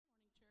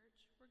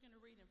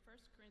1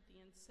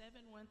 Corinthians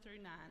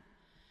 7:1-9.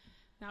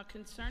 Now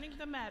concerning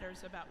the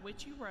matters about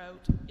which you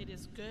wrote, it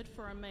is good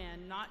for a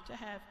man not to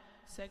have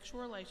sexual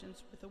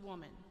relations with a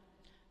woman.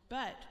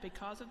 But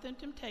because of the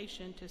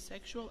temptation to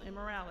sexual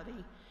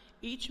immorality,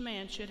 each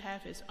man should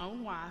have his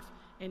own wife,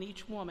 and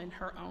each woman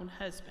her own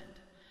husband.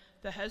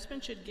 The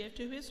husband should give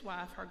to his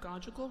wife her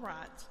conjugal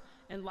rights,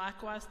 and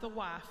likewise the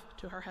wife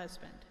to her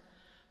husband.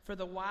 For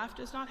the wife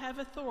does not have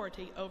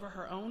authority over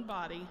her own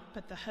body,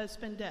 but the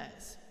husband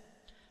does.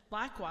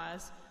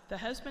 Likewise, the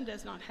husband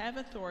does not have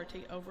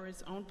authority over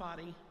his own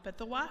body, but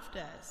the wife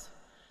does.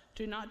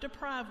 Do not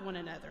deprive one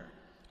another,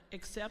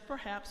 except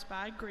perhaps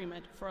by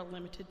agreement for a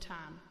limited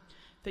time,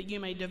 that you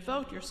may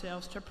devote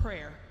yourselves to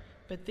prayer,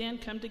 but then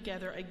come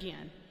together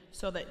again,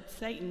 so that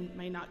Satan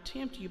may not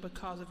tempt you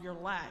because of your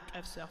lack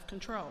of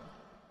self-control.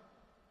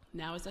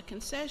 Now as a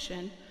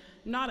concession,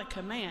 not a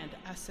command,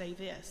 I say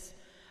this: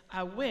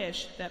 I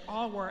wish that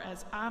all were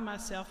as I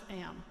myself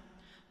am,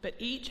 but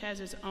each has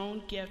his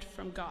own gift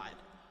from God,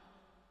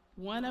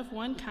 one of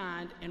one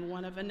kind and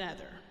one of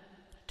another.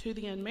 To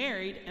the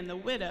unmarried and the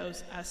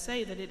widows I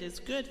say that it is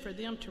good for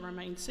them to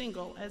remain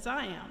single as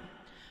I am,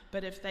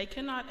 but if they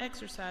cannot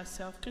exercise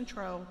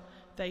self-control,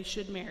 they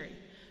should marry,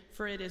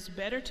 for it is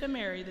better to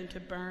marry than to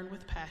burn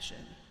with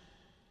passion.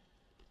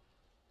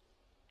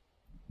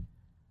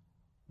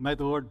 May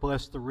the Lord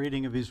bless the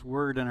reading of His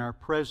Word in our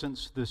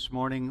presence this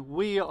morning.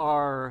 We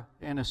are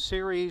in a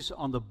series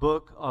on the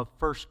book of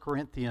 1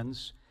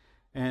 Corinthians,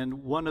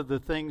 and one of the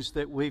things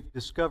that we've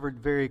discovered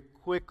very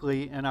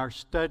quickly in our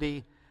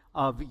study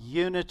of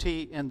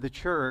unity in the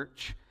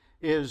church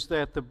is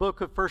that the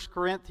book of 1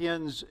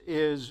 Corinthians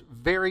is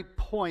very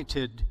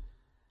pointed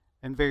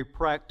and very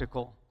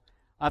practical.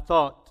 I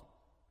thought,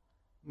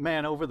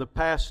 man, over the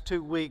past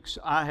 2 weeks,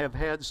 I have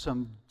had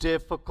some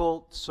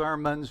difficult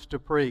sermons to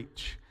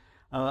preach.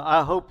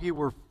 I hope you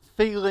were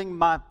feeling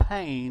my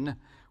pain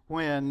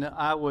when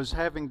I was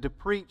having to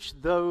preach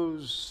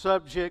those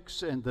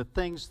subjects and the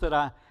things that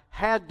I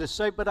had to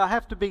say, but I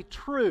have to be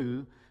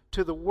true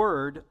to the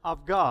Word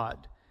of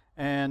God.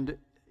 And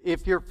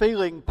if you're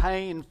feeling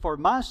pain for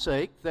my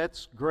sake,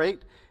 that's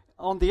great.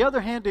 On the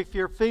other hand, if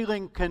you're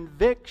feeling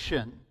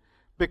conviction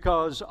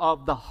because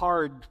of the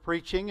hard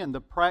preaching and the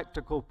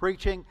practical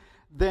preaching,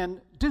 then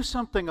do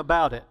something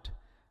about it.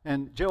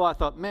 And Joe, I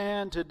thought,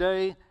 man,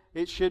 today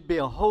it should be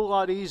a whole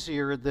lot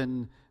easier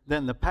than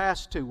the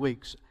past 2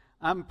 weeks.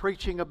 I'm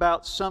preaching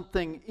about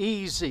something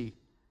easy.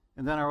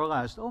 And then I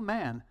realized, oh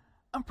man,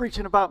 I'm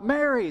preaching about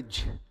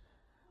marriage.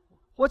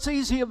 What's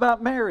easy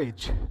about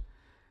marriage?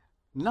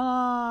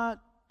 Not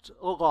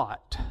a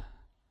lot.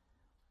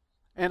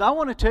 And I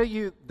want to tell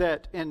you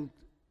that in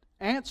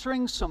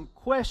answering some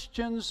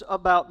questions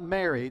about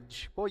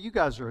marriage, boy, you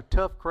guys are a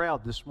tough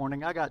crowd this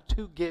morning. I got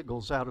 2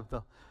 giggles out of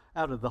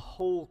the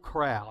whole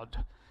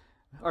crowd.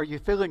 Are you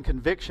feeling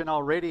conviction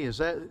already? Is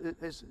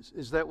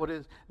that what it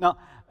is? Now,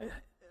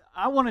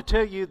 I want to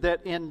tell you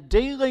that in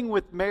dealing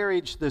with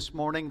marriage this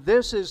morning,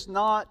 this is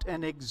not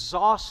an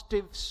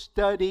exhaustive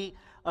study,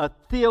 a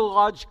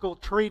theological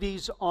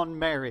treatise on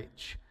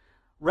marriage.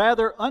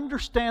 Rather,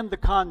 understand the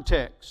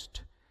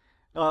context.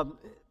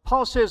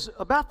 Paul says,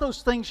 about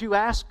those things you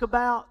ask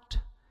about,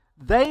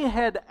 they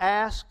had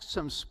asked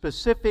some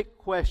specific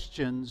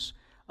questions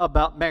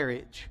about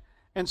marriage.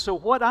 And so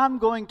what I'm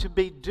going to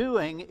be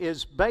doing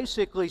is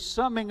basically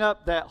summing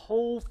up that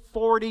whole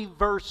 40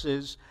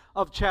 verses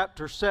of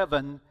chapter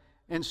 7.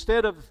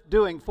 Instead of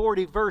doing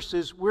 40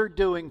 verses, we're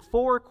doing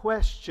 4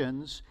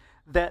 questions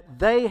that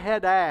they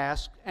had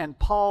asked and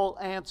Paul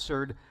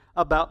answered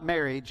about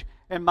marriage.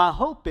 And my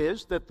hope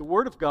is that the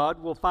Word of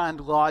God will find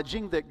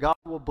lodging, that God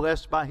will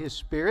bless by His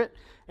Spirit,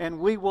 and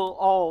we will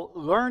all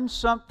learn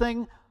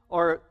something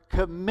or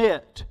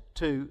commit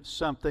to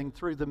something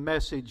through the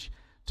message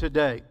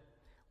today.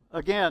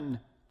 Again,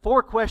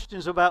 4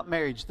 questions about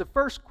marriage. The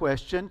first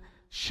question,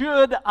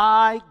 should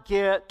I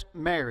get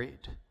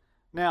married?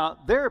 Now,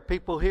 there are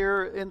people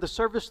here in the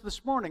service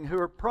this morning who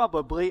are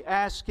probably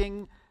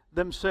asking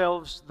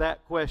themselves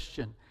that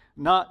question.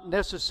 Not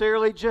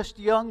necessarily just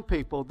young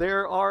people.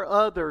 There are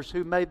others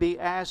who may be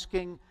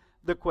asking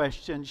the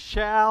question,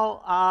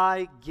 shall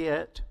I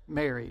get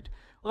married?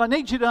 Well, I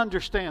need you to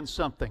understand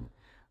something.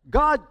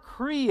 God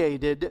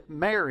created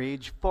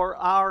marriage for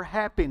our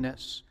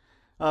happiness.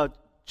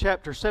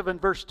 Chapter 7,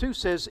 verse 2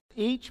 says,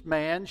 each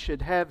man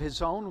should have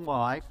his own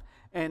wife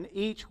and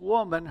each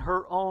woman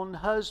her own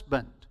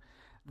husband.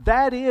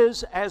 That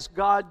is as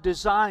God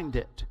designed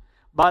it.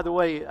 By the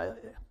way,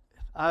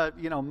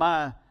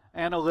 my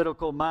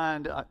analytical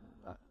mind,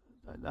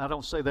 I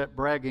don't say that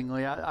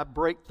braggingly, I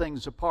break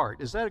things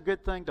apart. Is that a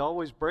good thing, to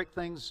always break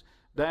things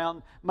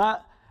down?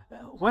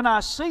 When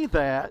I see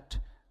that,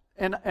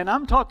 and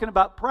I'm talking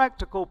about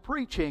practical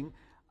preaching,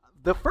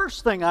 the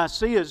first thing I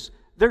see is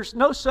there's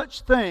no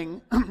such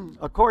thing,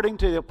 according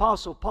to the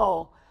Apostle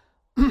Paul,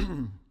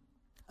 I'm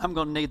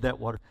going to need that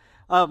water.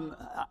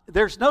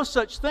 There's no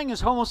such thing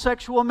as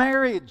homosexual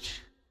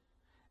marriage.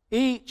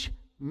 Each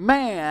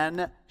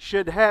man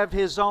should have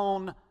his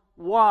own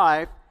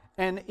wife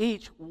and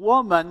each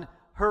woman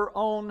her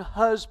own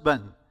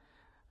husband.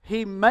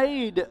 He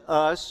made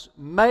us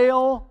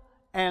male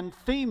and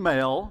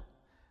female.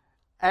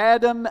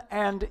 Adam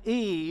and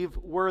Eve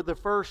were the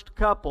first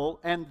couple,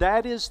 and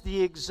that is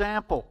the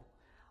example.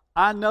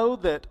 I know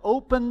that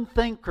open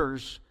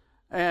thinkers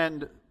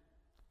and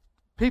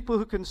people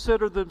who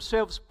consider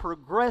themselves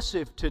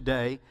progressive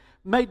today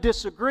may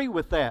disagree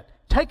with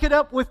that. Take it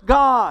up with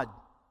God.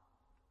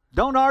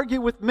 Don't argue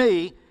with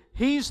me.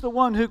 He's the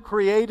one who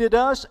created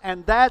us,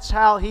 and that's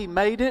how He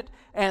made it,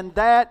 and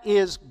that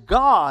is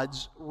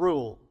God's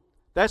rule.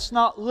 That's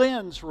not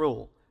Lynn's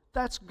rule.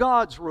 That's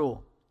God's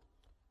rule.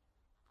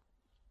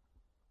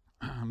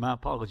 My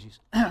apologies.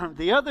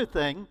 The other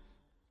thing,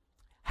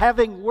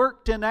 having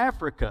worked in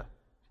Africa,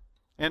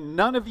 and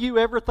none of you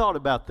ever thought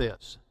about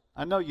this.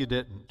 I know you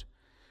didn't.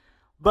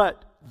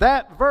 But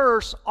that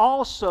verse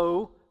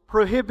also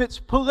prohibits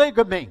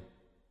polygamy.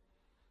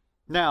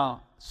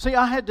 Now, see,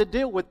 I had to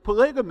deal with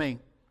polygamy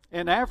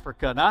in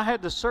Africa, and I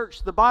had to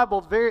search the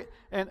Bible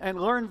and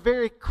learn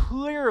very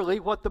clearly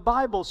what the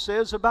Bible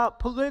says about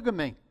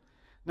polygamy.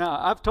 Now,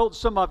 I've told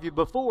some of you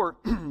before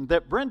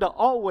that Brenda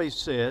always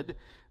said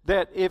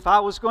that if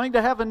I was going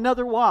to have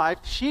another wife,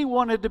 she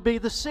wanted to be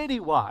the city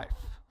wife.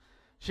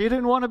 She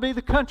didn't want to be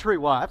the country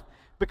wife,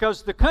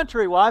 because the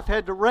country wife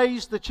had to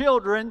raise the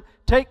children,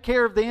 take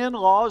care of the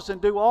in-laws,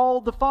 and do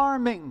all the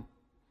farming.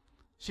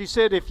 She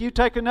said, if you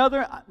take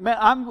another,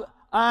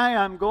 I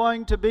am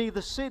going to be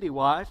the city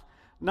wife,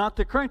 not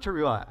the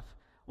country wife.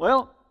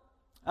 Well,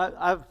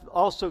 I've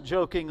also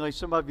jokingly,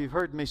 some of you have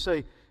heard me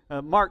say,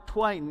 Mark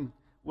Twain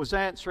was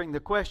answering the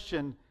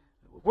question,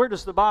 where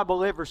does the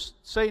Bible ever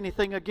say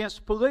anything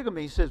against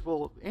polygamy? He says,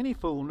 well, any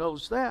fool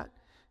knows that.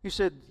 He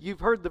said,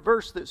 you've heard the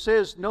verse that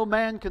says, no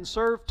man can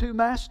serve two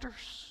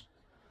masters.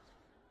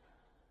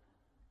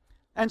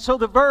 And so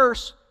the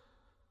verse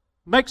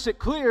makes it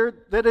clear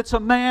that it's a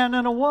man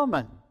and a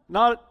woman.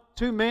 Not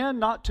two men,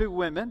 not two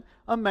women,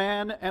 a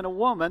man and a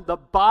woman. The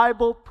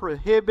Bible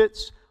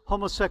prohibits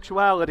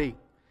homosexuality.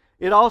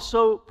 It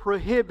also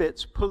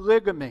prohibits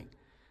polygamy.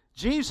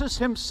 Jesus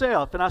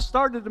Himself, and I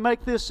started to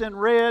make this in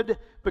red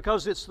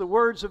because it's the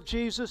words of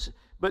Jesus,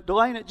 but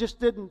Delane, it just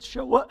didn't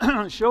show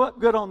up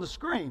good on the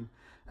screen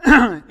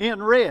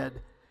in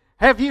red.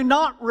 Have you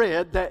not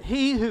read that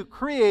He who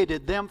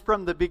created them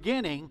from the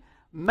beginning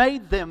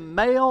made them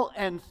male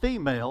and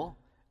female,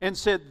 and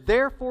said,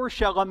 therefore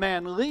shall a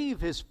man leave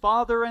his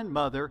father and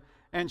mother,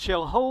 and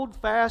shall hold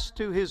fast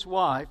to his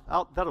wife.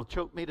 That'll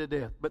choke me to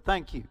death, but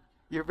thank you.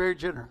 You're very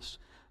generous.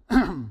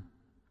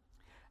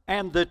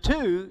 And the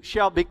two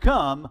shall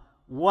become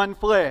one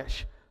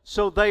flesh.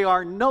 So they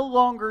are no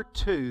longer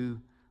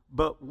two,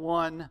 but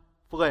one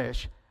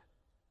flesh.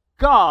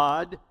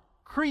 God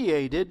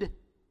created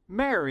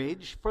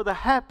marriage for the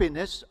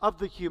happiness of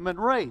the human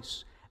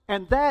race.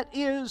 And that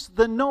is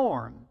the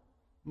norm.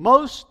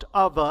 Most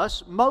of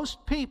us,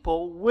 most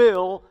people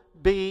will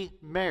be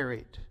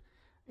married.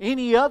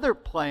 Any other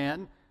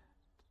plan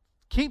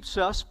keeps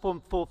us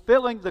from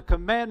fulfilling the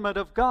commandment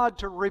of God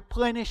to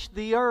replenish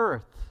the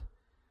earth,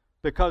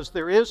 because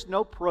there is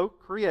no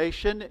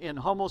procreation in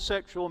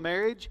homosexual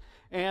marriage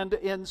and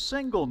in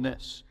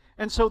singleness.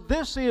 And so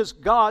this is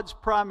God's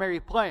primary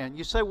plan.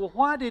 You say, well,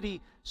 why did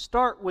He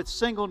start with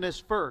singleness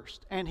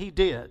first? And He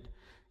did.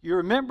 You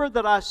remember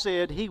that I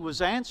said He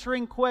was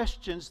answering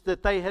questions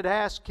that they had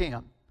asked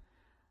Him.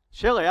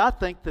 Shelley, I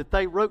think that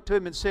they wrote to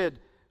Him and said,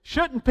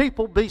 shouldn't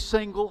people be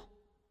single?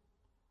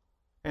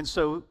 And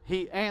so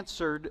He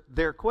answered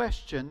their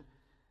question,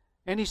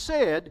 and He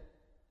said,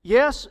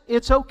 yes,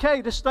 it's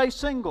okay to stay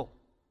single.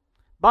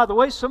 By the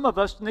way, some of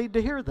us need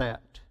to hear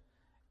that.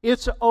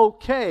 It's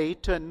okay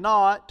to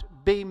not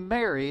be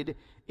married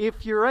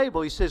if you're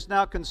able. He says,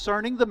 now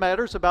concerning the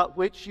matters about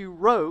which you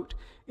wrote,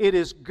 it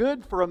is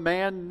good for a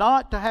man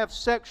not to have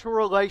sexual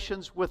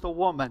relations with a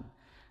woman.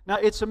 Now,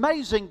 it's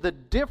amazing the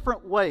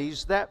different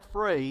ways that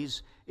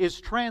phrase is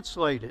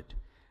translated.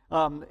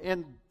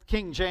 In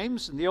King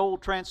James, in the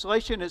old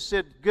translation, it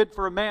said, good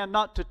for a man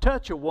not to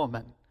touch a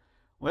woman.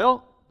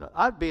 Well,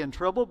 I'd be in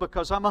trouble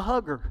because I'm a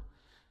hugger.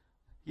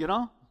 You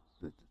know?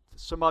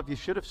 Some of you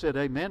should have said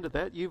amen to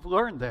that. You've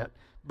learned that.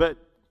 But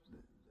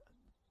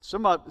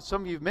some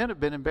of you men have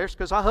been embarrassed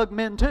because I hug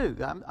men too.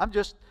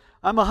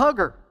 I'm a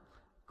hugger.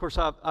 Of course,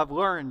 I've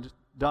learned,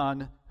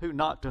 Don, who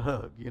not to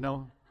hug, you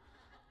know.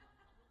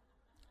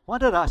 Why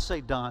did I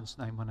say Don's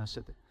name when I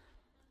said that?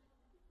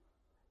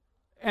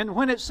 And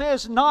when it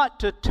says not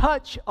to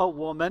touch a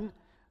woman,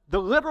 the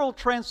literal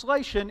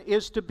translation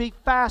is to be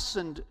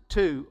fastened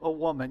to a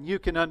woman. You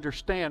can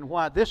understand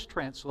why this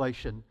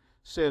translation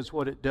says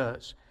what it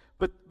does.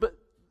 But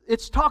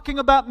it's talking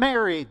about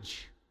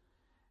marriage.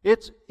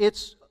 It's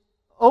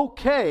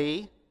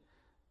okay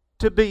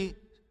to be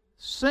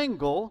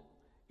single.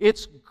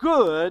 It's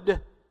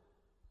good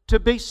to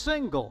be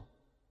single.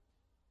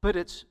 But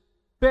it's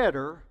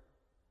better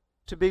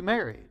to be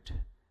married.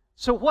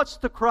 So what's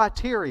the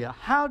criteria?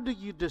 How do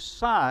you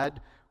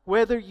decide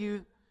whether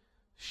you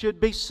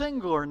should be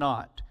single or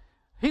not?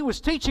 He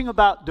was teaching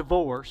about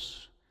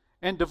divorce,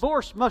 and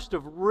divorce must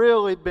have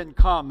really been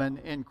common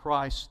in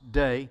Christ's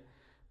day,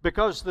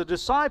 Because the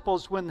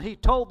disciples, when he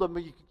told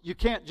them you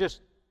can't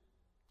just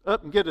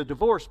up and get a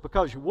divorce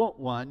because you want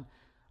one,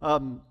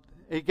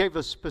 he gave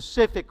a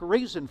specific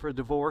reason for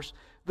divorce.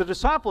 The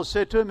disciples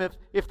said to him,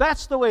 if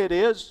that's the way it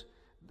is,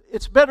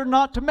 it's better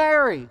not to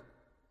marry.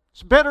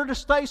 It's better to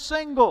stay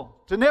single,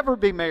 to never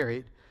be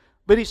married.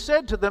 But he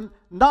said to them,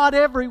 not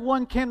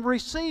everyone can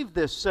receive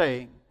this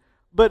saying,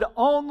 but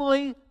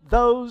only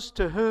those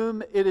to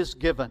whom it is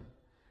given.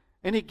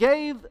 And he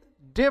gave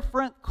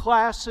different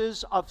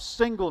classes of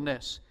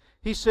singleness.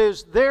 He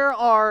says there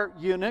are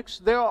eunuchs,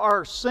 there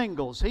are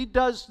singles. He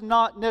does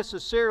not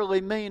necessarily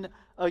mean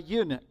a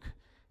eunuch.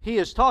 He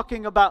is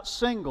talking about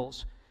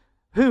singles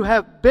who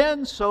have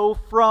been so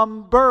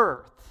from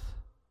birth.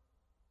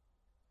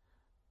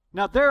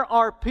 Now, there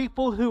are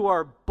people who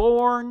are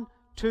born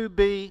to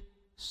be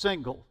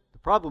single. The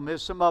problem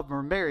is some of them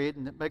are married,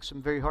 and it makes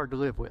them very hard to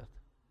live with.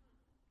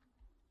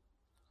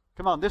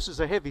 Come on, this is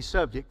a heavy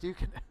subject. You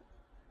can.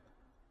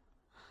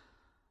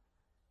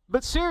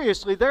 But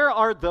seriously, there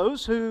are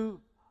those who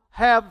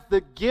have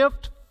the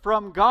gift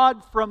from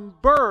God from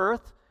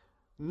birth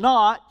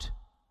not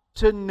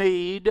to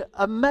need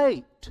a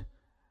mate.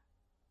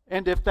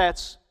 And if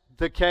that's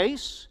the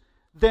case,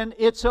 then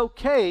it's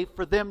okay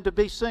for them to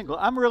be single.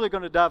 I'm really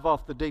going to dive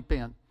off the deep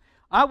end.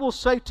 I will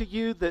say to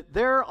you that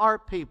there are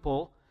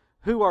people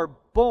who are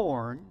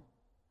born,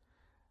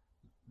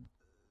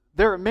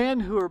 there are men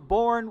who are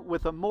born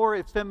with a more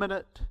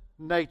effeminate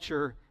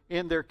nature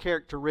in their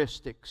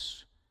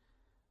characteristics.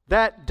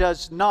 That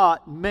does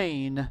not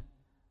mean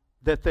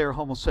that they're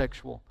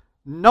homosexual.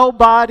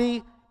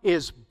 Nobody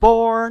is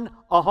born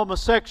a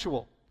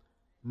homosexual.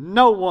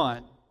 No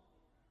one.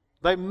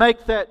 They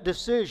make that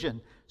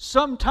decision.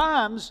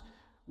 Sometimes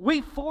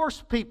we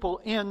force people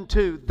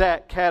into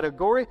that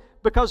category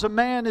because a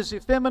man is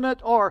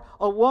effeminate or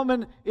a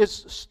woman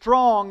is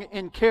strong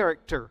in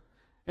character.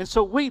 And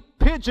so we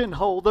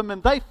pigeonhole them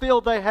and they feel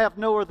they have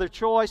no other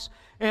choice,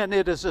 and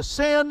it is a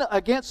sin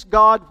against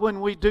God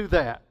when we do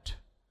that.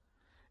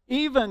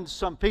 Even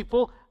some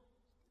people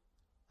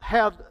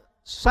have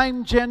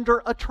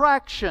same-gender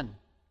attraction.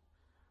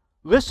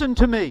 Listen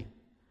to me.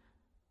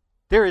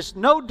 There is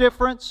no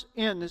difference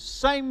in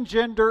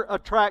same-gender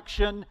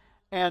attraction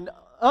and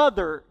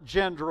other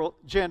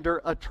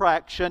gender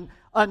attraction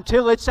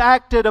until it's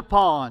acted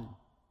upon.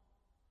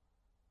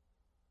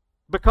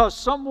 Because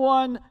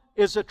someone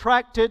is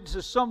attracted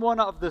to someone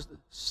of the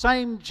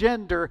same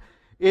gender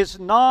is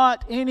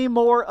not any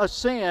more a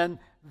sin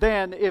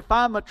than if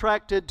I'm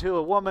attracted to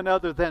a woman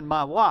other than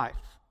my wife.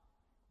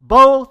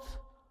 Both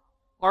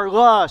are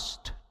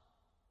lust.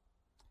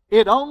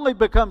 It only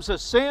becomes a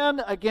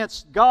sin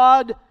against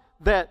God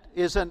that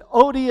is an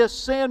odious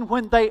sin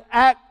when they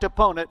act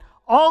upon it.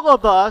 All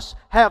of us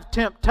have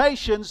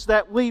temptations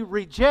that we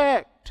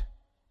reject.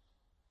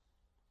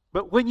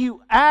 But when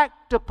you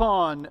act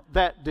upon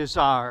that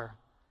desire,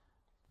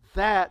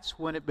 that's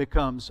when it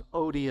becomes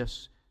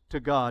odious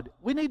to God.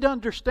 We need to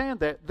understand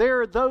that.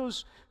 There are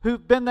those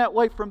who've been that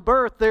way from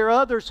birth. There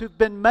are others who've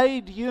been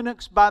made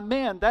eunuchs by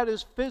men. That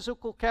is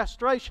physical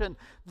castration.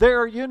 There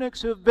are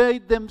eunuchs who've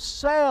made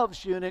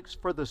themselves eunuchs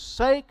for the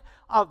sake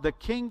of the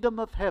kingdom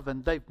of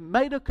heaven. They've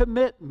made a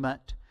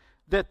commitment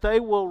that they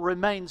will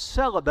remain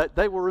celibate.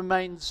 They will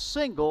remain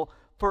single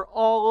for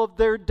all of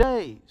their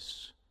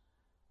days.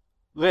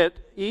 Let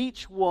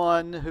each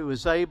one who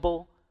is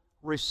able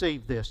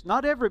receive this.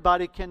 Not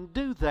everybody can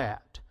do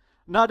that.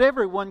 Not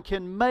everyone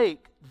can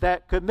make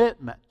that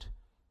commitment.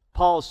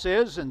 Paul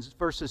says in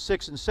verses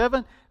 6 and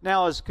 7,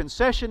 now as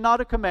concession, not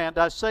a command,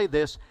 I say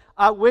this,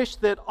 I wish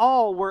that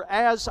all were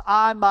as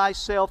I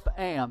myself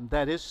am,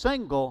 that is,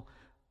 single,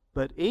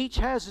 but each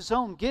has his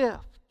own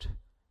gift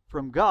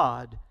from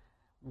God,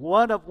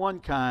 one of one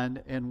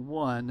kind and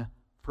one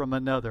from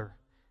another.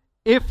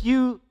 If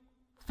you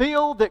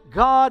feel that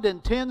God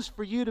intends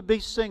for you to be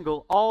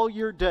single all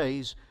your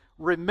days,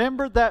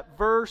 remember that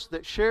verse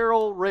that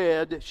Cheryl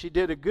read. She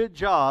did a good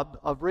job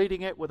of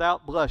reading it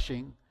without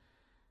blushing.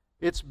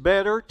 It's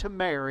better to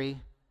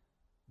marry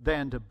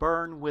than to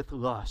burn with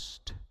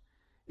lust.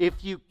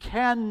 If you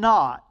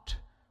cannot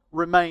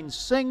remain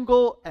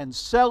single and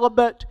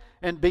celibate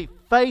and be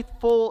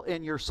faithful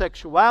in your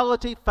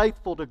sexuality,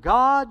 faithful to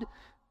God,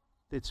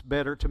 it's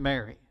better to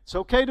marry. It's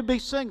okay to be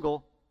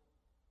single.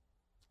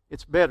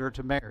 It's better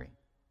to marry.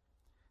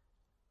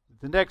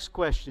 The next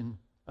question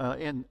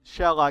in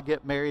Shall I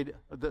Get Married?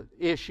 The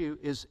issue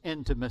is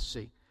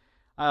intimacy.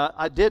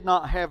 I did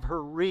not have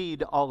her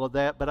read all of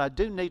that, but I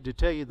do need to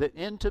tell you that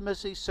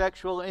intimacy,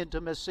 sexual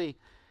intimacy,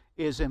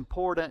 is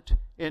important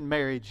in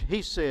marriage.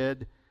 He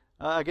said,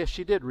 I guess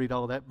she did read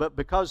all that, but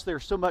because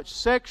there's so much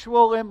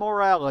sexual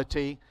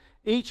immorality,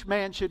 each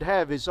man should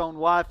have his own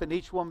wife and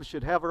each woman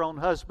should have her own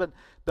husband.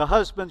 The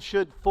husband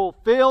should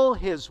fulfill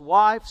his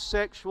wife's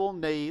sexual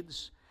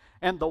needs,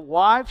 and the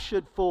wife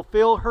should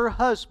fulfill her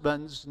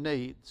husband's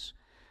needs.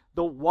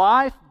 The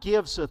wife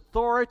gives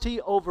authority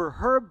over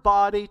her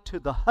body to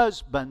the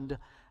husband,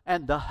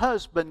 and the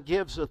husband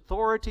gives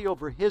authority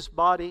over his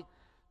body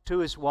to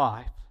his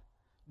wife.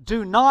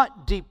 Do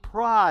not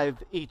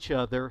deprive each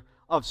other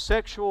of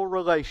sexual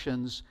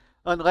relations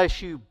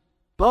unless you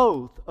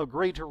both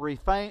agree to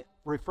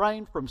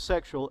refrain from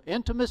sexual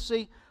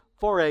intimacy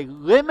for a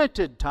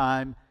limited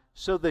time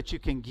so that you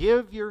can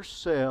give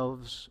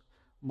yourselves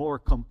more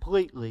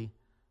completely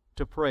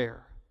to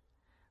prayer.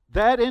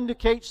 That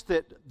indicates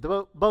that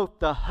both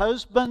the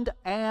husband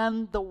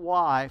and the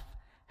wife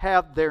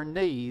have their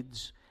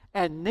needs,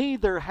 and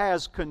neither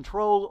has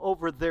control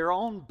over their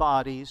own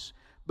bodies,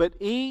 but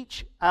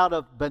each, out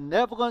of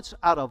benevolence,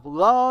 out of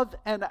love,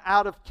 and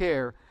out of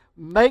care,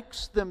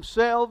 makes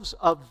themselves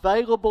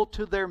available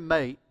to their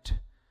mate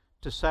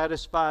to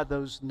satisfy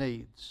those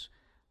needs.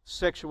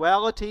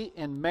 Sexuality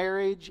in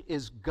marriage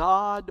is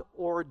God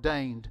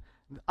ordained.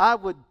 I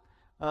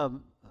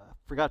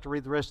forgot to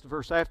read the rest of the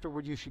verse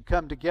afterward. You should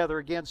come together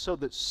again so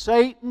that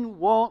Satan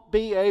won't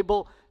be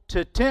able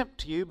to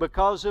tempt you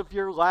because of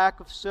your lack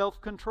of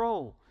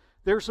self-control.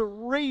 There's a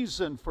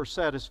reason for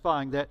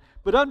satisfying that.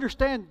 But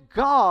understand,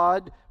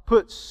 God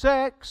put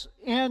sex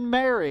in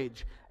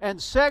marriage. And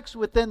sex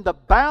within the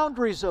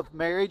boundaries of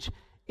marriage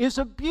is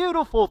a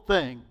beautiful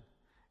thing.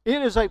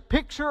 It is a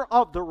picture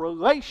of the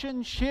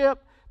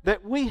relationship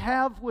that we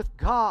have with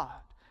God.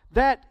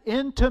 That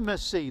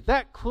intimacy,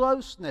 that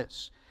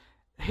closeness.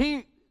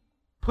 He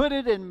put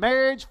it in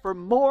marriage for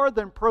more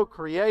than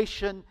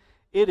procreation.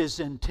 It is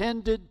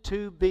intended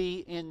to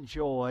be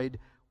enjoyed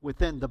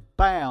within the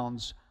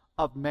bounds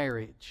of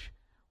marriage.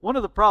 One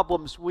of the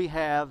problems we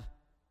have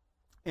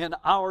in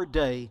our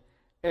day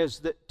is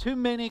that too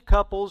many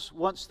couples,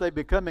 once they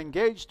become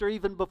engaged or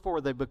even before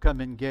they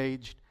become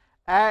engaged,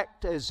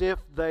 act as if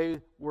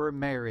they were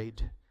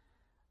married.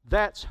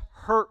 That's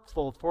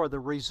hurtful for the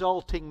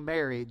resulting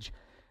marriage.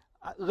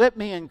 Let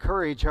me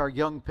encourage our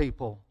young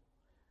people.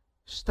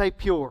 Stay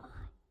pure.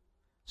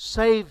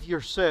 Save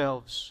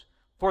yourselves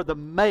for the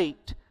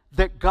mate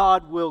that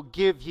God will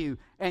give you.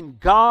 And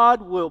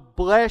God will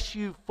bless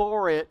you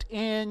for it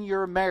in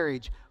your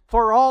marriage.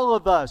 For all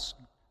of us,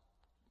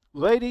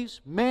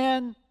 ladies,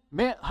 men,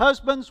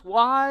 husbands,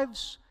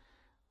 wives,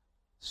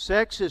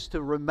 sex is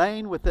to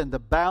remain within the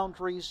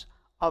boundaries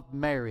of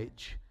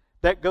marriage.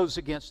 That goes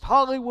against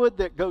Hollywood,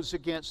 that goes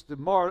against the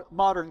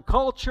modern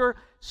culture.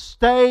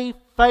 Stay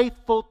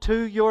faithful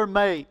to your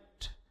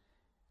mate,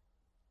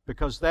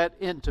 because that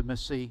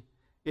intimacy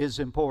is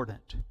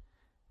important.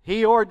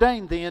 He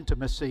ordained the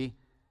intimacy,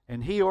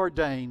 and He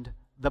ordained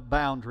the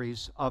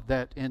boundaries of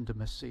that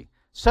intimacy.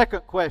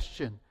 Second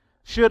question,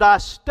 should I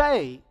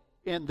stay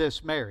in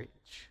this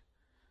marriage?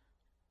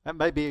 That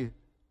may be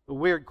a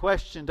weird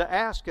question to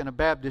ask in a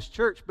Baptist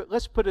church, but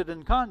let's put it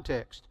in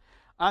context.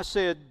 I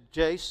said,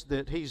 Jace,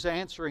 that he's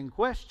answering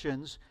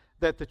questions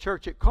that the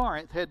church at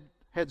Corinth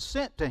had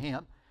sent to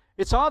him.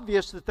 It's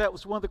obvious that that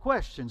was one of the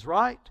questions,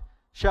 right?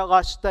 Shall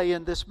I stay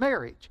in this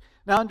marriage?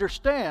 Now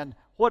understand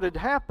what had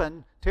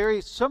happened, Terry.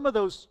 Some of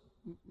those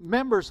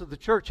members of the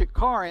church at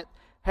Corinth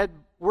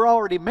were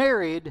already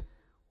married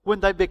when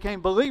they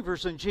became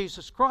believers in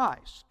Jesus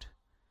Christ.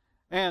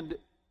 And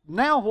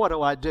now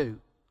what do?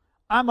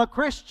 I'm a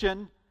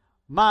Christian.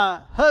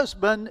 My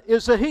husband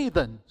is a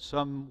heathen.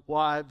 Some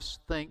wives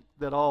think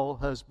that all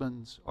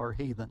husbands are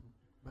heathen.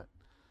 But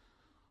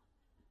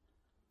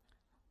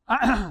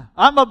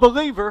I'm a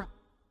believer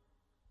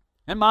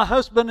and my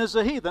husband is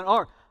a heathen.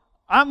 Or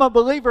I'm a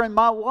believer and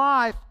my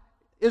wife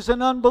is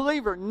an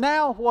unbeliever.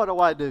 Now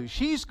what do?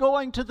 She's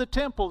going to the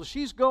temple.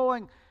 She's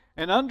going,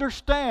 and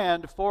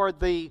understand, for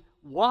the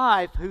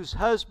wife whose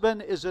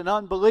husband is an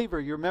unbeliever.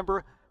 You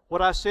remember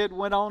what I said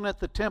went on at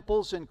the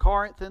temples in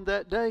Corinth in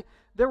that day?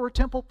 There were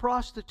temple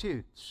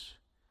prostitutes.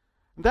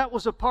 That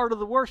was a part of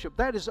the worship.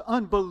 That is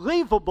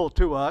unbelievable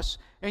to us,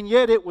 and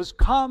yet it was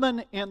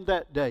common in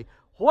that day.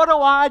 What do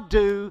I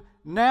do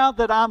now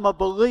that I'm a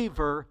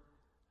believer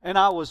and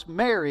I was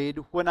married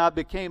when I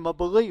became a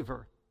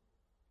believer?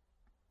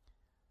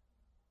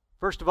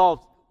 First of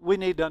all, we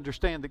need to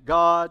understand that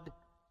God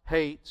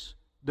hates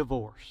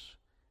divorce.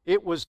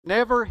 It was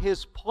never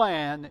His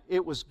plan.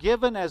 It was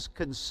given as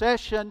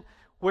concession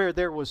where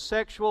there was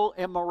sexual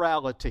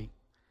immorality.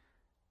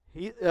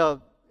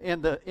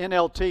 In the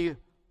NLT,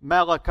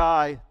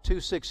 Malachi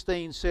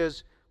 2:16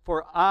 says,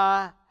 "For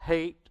I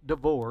hate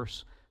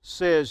divorce,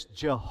 says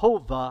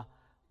Jehovah,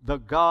 the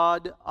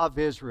God of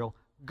Israel."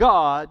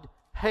 God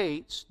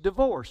hates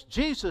divorce.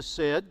 Jesus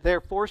said,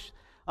 "Therefore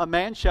a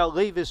man shall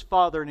leave his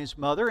father and his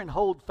mother and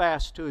hold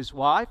fast to his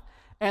wife,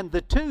 and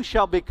the two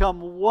shall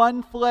become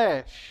one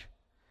flesh.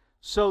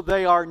 So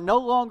they are no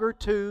longer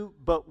two,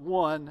 but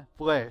one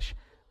flesh."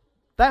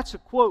 That's a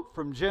quote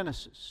from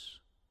Genesis.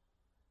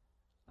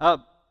 I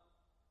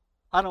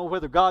don't know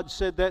whether God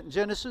said that in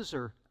Genesis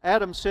or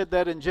Adam said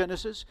that in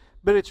Genesis,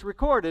 but it's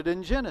recorded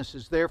in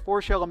Genesis.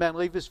 "Therefore shall a man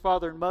leave his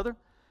father and mother."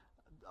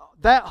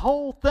 That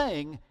whole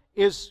thing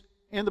is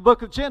in the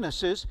book of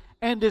Genesis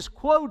and is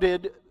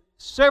quoted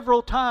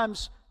several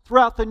times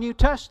throughout the New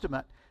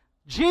Testament.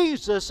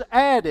 Jesus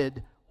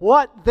added,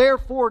 "What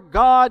therefore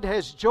God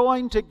has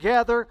joined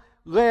together,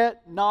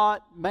 let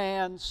not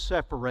man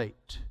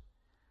separate."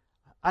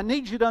 I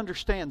need you to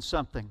understand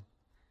something.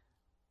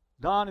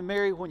 Don and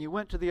Mary, when you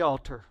went to the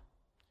altar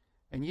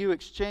and you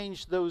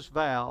exchanged those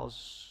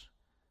vows,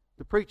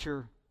 the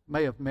preacher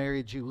may have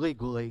married you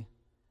legally,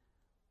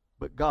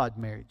 but God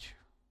married you.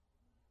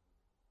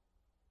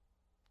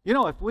 You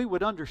know, if we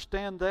would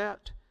understand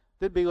that,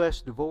 there'd be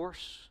less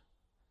divorce.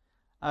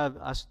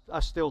 I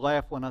still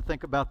laugh when I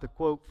think about the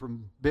quote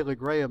from Billy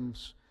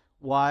Graham's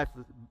wife.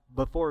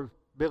 Before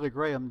Billy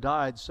Graham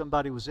died,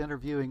 somebody was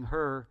interviewing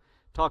her,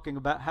 talking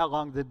about how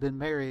long they'd been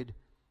married,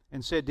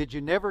 and said, "Did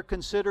you never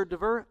consider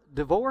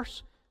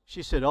divorce?"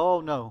 She said,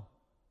 "Oh, no.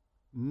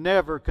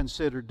 Never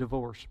considered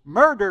divorce.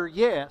 Murder,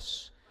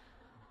 yes,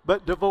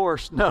 but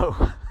divorce,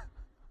 no."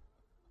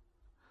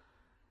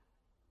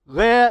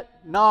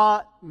 Let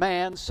not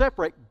man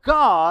separate.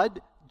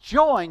 God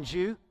joins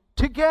you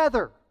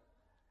together.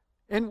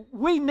 And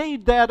we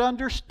need that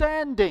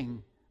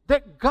understanding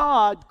that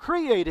God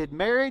created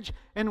marriage.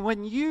 And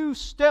when you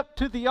stepped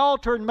to the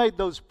altar and made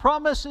those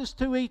promises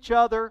to each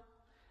other,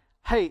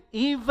 hey,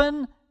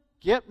 even,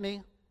 get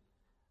me,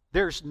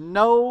 there's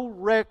no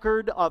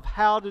record of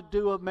how to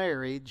do a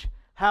marriage,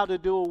 how to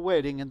do a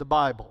wedding in the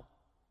Bible.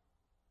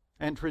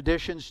 And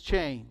traditions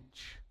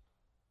change.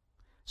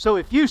 So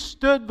if you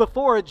stood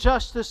before a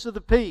justice of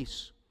the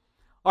peace,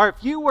 or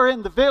if you were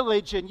in the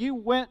village and you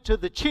went to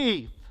the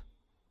chief,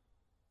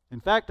 in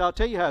fact, I'll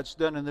tell you how it's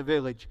done in the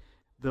village.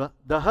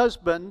 The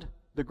husband,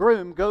 the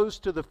groom, goes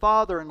to the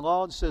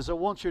father-in-law and says, "I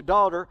want your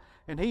daughter,"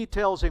 and he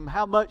tells him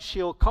how much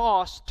she'll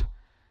cost.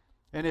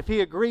 And if he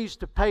agrees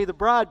to pay the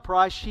bride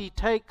price, he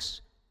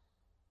takes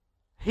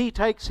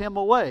him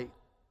away.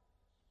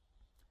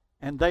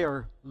 And they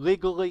are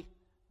legally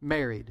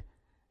married.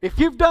 If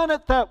you've done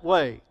it that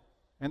way,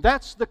 and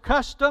that's the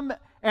custom,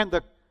 and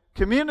the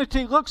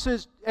community looks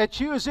at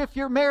you as if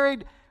you're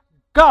married,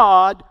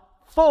 God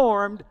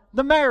formed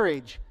the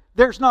marriage.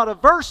 There's not a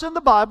verse in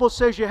the Bible that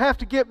says you have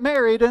to get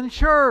married in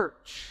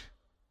church.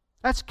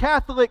 That's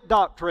Catholic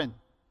doctrine.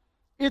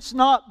 It's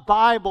not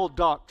Bible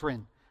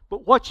doctrine.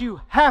 But what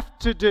you have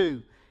to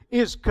do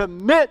is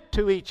commit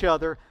to each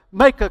other,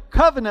 make a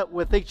covenant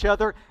with each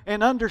other,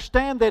 and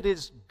understand that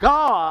it's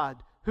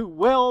God who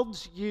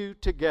welds you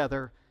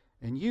together.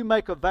 And you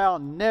make a vow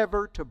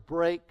never to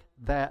break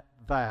that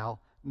vow,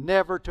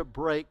 never to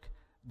break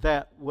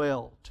that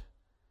weld.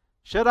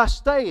 Should I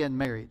stay in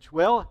marriage?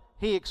 Well,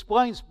 he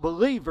explains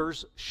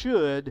believers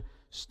should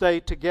stay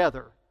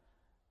together.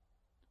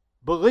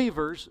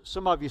 Believers,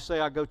 some of you say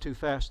I go too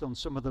fast on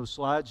some of those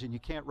slides and you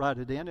can't write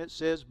it in. It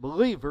says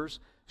believers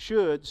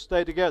should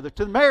stay together.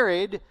 To the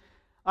married,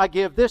 I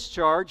give this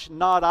charge,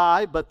 not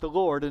I, but the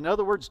Lord. In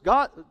other words,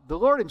 God, the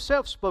Lord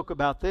Himself spoke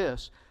about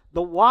this.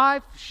 The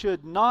wife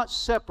should not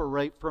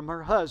separate from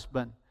her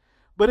husband.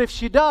 But if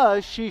she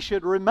does, she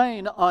should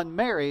remain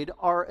unmarried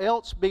or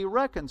else be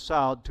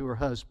reconciled to her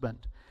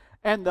husband.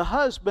 And the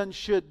husband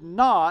should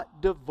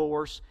not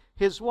divorce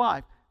his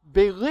wife.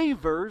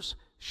 Believers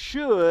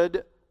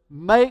should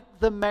make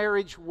the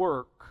marriage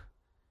work.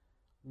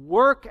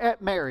 Work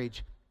at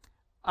marriage.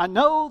 I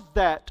know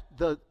that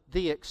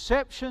the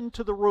exception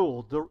to the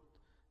rule,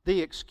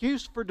 the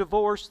excuse for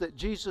divorce that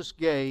Jesus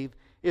gave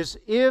is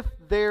if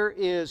there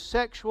is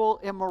sexual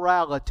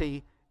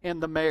immorality in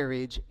the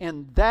marriage.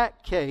 In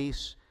that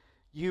case,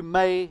 you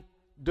may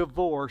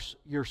divorce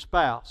your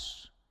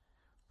spouse.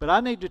 But I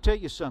need to tell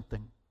you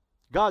something.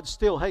 God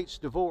still hates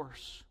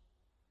divorce.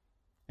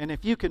 And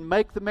if you can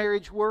make the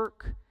marriage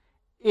work,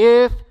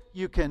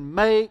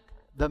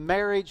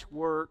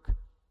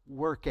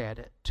 work at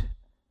it.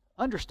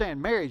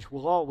 Understand, marriage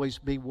will always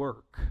be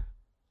work.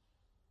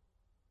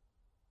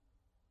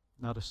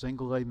 Not a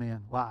single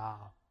amen.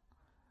 Wow.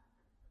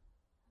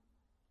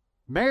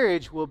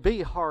 Marriage will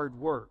be hard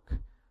work.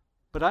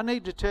 But I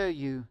need to tell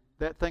you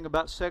that thing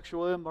about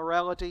sexual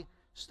immorality.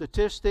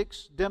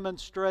 Statistics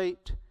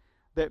demonstrate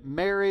that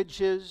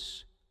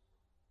marriages,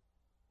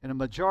 in a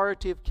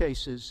majority of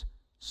cases,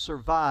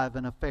 survive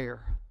an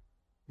affair.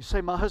 You say,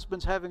 my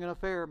husband's having an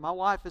affair, my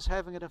wife is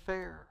having an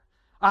affair,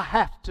 I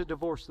have to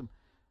divorce them.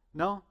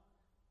 No,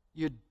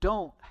 you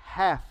don't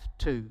have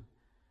to.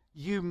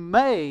 You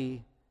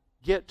may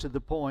get to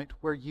the point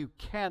where you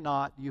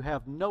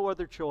have no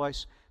other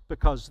choice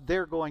because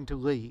they're going to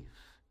leave.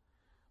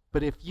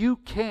 But if you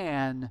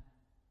can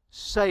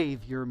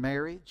save your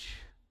marriage,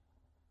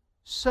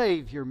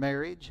 stay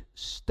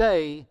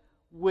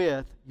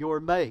with your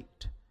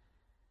mate.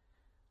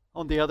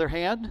 On the other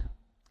hand,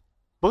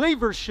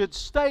 believers should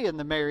stay in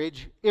the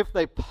marriage if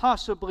they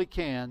possibly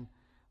can.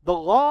 The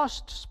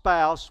lost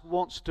spouse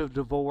wants to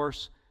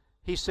divorce.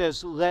 He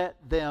says, let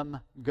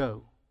them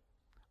go.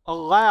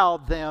 Allow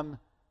them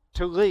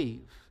to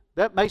leave.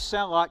 That may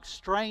sound like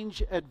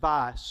strange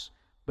advice,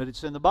 but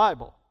it's in the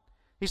Bible.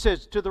 He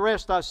says, to the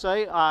rest I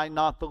say, I,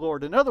 not the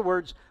Lord. In other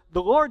words,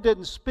 the Lord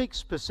didn't speak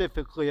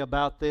specifically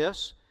about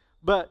this,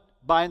 but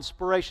by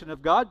inspiration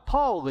of God,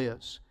 Paul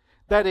is.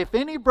 That if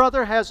any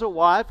brother has a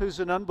wife who's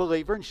an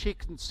unbeliever and she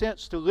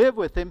consents to live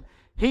with him,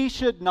 he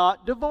should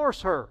not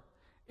divorce her.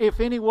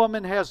 If any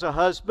woman has a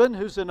husband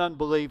who's an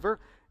unbeliever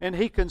and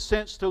he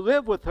consents to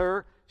live with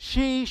her,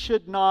 she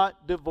should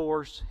not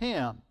divorce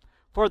him.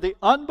 For the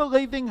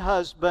unbelieving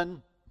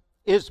husband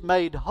is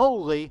made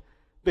holy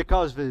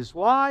because of his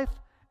wife,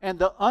 and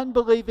the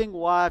unbelieving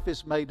wife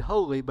is made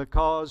holy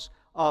because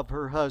of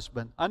her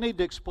husband. I need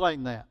to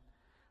explain that.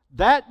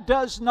 That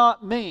does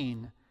not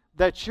mean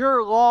that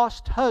your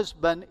lost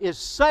husband is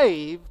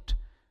saved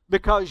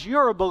because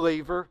you're a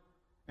believer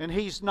and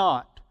he's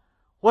not.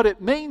 What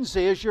it means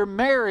is your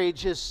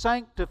marriage is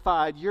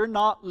sanctified. You're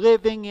not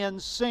living in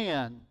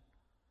sin.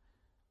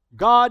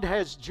 God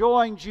has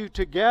joined you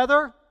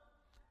together.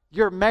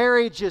 Your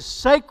marriage is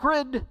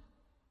sacred.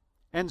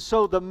 And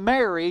so the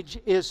marriage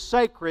is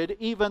sacred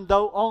even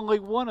though only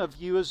one of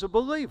you is a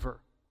believer.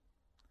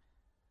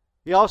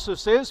 He also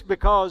says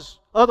because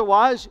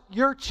otherwise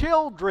your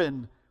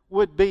children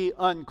would be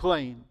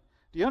unclean.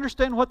 Do you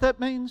understand what that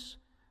means?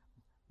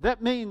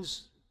 That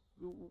means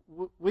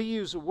we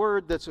use a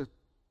word that's a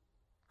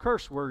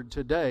curse word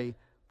today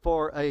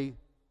for a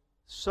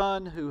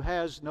son who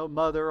has no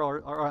mother,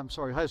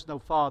 has no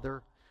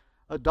father,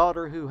 a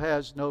daughter who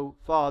has no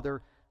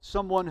father.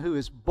 Someone who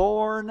is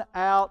born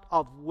out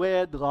of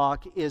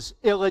wedlock is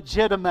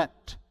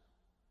illegitimate.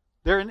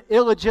 They're an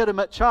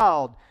illegitimate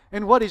child.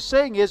 And what he's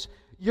saying is,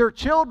 your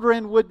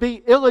children would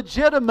be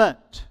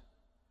illegitimate.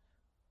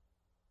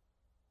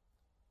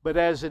 But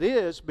as it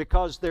is,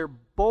 because they're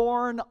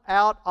born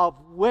out of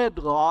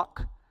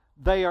wedlock,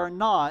 they are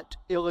not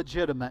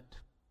illegitimate.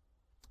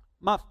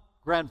 My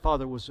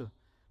grandfather was a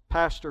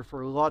pastor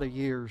for a lot of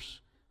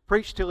years.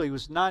 Preached till he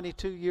was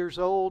 92 years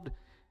old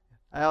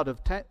out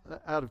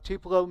of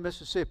Tupelo,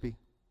 Mississippi.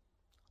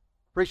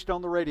 Preached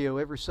on the radio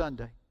every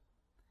Sunday.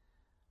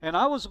 And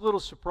I was a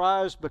little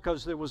surprised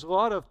because there was a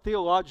lot of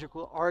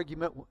theological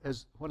argument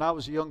when I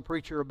was a young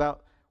preacher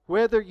about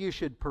whether you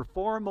should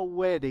perform a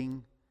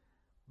wedding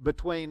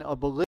between a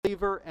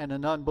believer and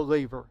an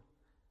unbeliever.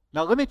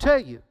 Now let me tell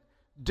you,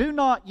 do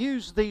not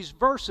use these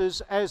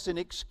verses as an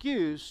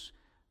excuse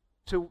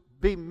to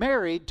be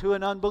married to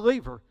an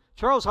unbeliever.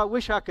 Charles, I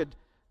wish I could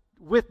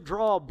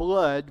withdraw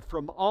blood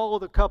from all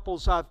of the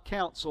couples I've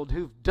counseled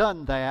who've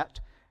done that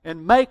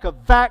and make a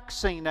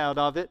vaccine out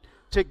of it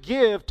to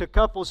give to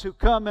couples who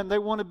come and they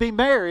want to be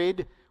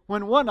married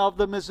when one of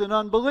them is an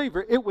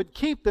unbeliever. It would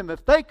keep them,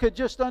 if they could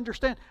just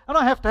understand, I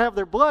don't have to have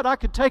their blood, I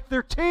could take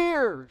their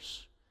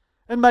tears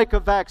and make a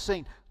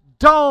vaccine.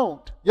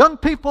 Don't, young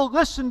people,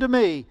 listen to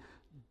me,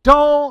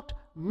 don't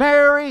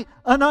marry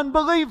an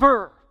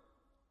unbeliever.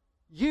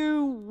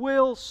 You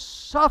will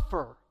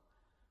suffer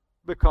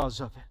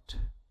because of it.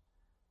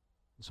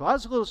 So I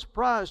was a little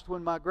surprised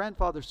when my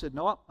grandfather said,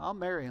 no, I'll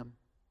marry him.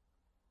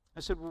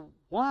 I said, well,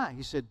 why?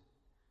 He said,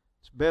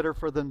 it's better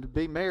for them to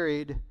be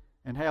married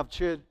and have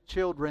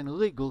children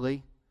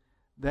legally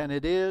than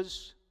it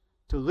is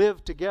to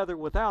live together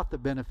without the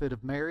benefit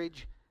of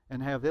marriage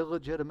and have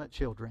illegitimate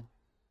children.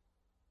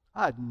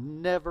 I'd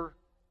never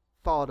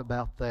thought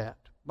about that.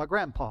 My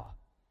grandpa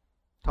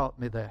taught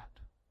me that.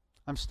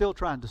 I'm still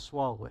trying to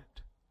swallow it.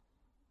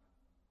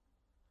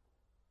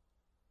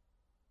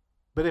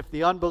 But if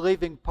the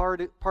unbelieving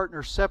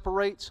partner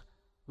separates,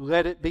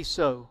 let it be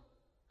so.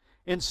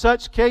 In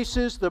such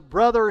cases, the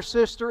brother or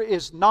sister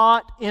is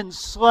not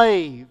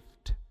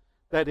enslaved.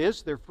 That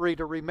is, they're free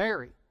to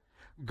remarry.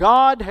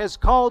 God has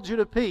called you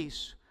to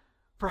peace.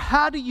 For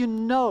how do you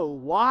know,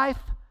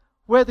 wife,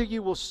 whether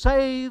you will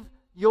save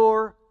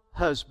your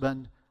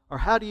husband? Or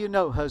how do you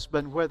know,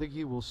 husband, whether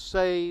you will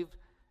save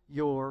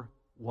your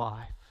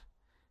wife?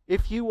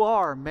 If you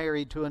are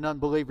married to an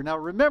unbeliever. Now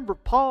remember,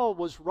 Paul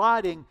was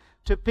writing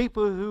to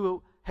people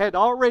who had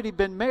already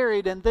been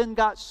married and then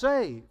got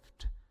saved.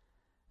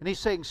 And he's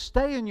saying,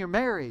 stay in your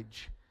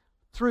marriage.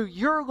 Through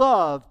your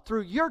love,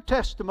 through your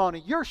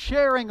testimony, your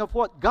sharing of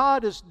what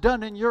God has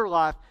done in your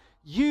life,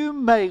 you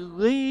may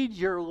lead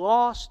your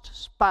lost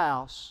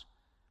spouse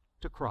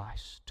to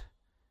Christ.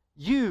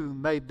 You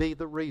may be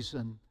the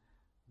reason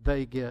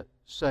they get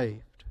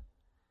saved.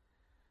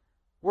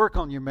 Work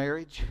on your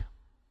marriage.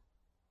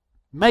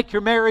 Make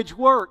your marriage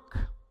work.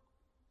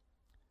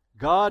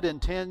 God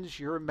intends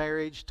your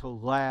marriage to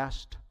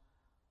last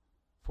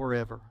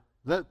forever.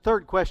 The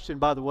third question,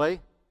 by the way,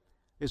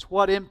 is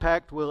what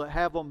impact will it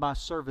have on my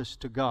service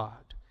to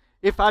God?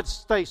 If I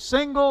stay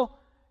single,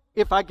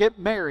 if I get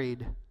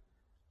married,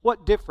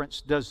 what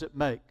difference does it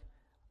make?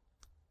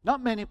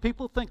 Not many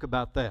people think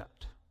about that.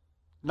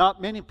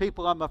 Not many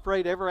people, I'm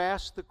afraid, ever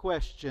ask the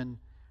question,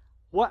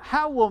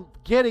 how will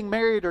getting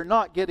married or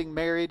not getting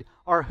married,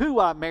 or who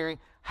I marry,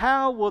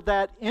 how will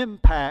that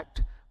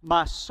impact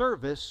my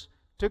service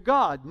to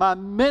God, my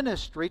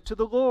ministry to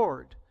the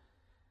Lord?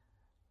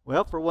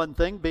 Well, for one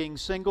thing, being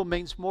single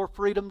means more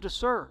freedom to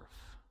serve.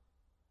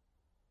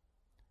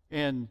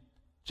 In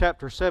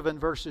chapter 7,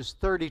 verses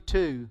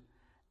 32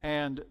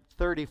 and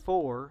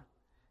 34,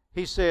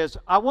 he says,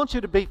 I want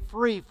you to be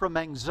free from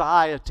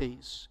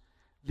anxieties.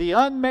 The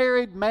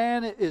unmarried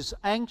man is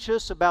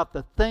anxious about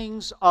the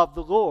things of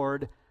the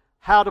Lord,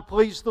 how to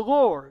please the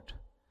Lord.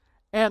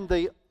 And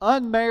the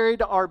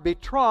unmarried or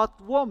betrothed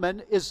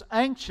woman is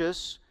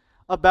anxious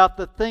about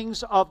the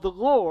things of the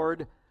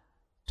Lord,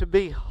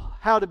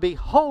 how to be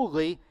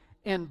holy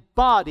in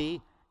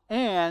body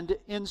and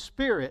in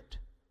spirit.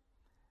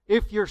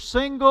 If you're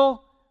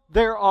single,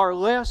 there are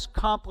less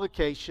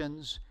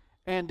complications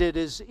and it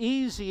is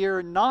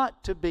easier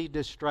not to be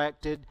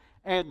distracted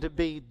and to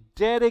be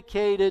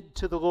dedicated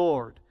to the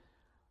Lord.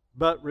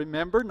 But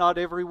remember, not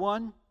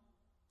everyone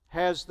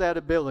has that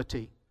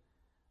ability.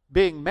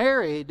 Being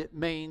married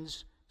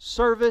means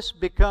service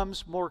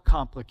becomes more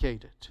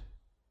complicated.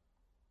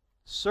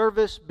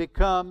 Service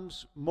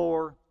becomes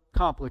more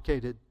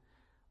complicated.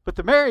 But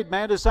the married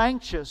man is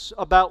anxious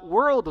about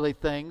worldly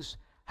things,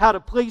 how to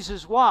please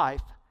his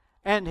wife,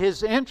 and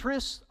his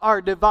interests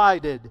are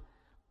divided.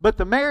 But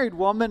the married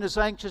woman is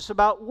anxious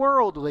about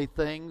worldly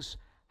things,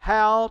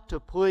 how to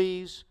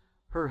please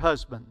her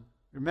husband.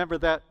 Remember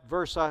that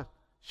verse I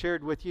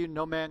shared with you,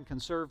 no man can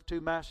serve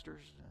two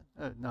masters?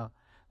 No,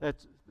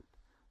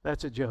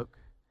 that's a joke.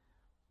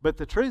 But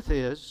the truth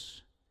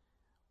is,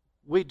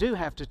 we do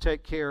have to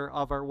take care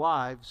of our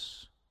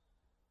wives.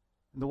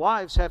 And the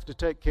wives have to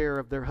take care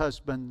of their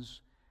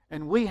husbands.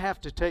 And we have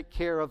to take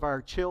care of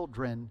our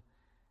children.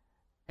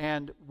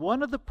 And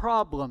one of the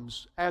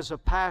problems as a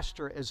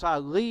pastor, as I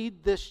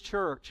lead this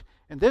church,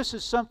 and this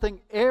is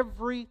something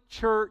every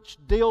church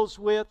deals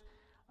with.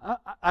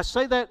 I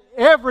say that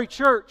every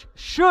church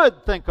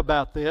should think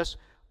about this,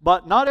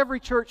 but not every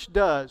church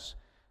does.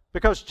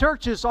 Because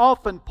churches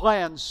often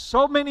plan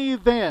so many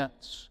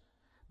events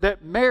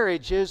that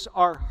marriages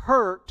are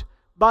hurt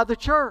by the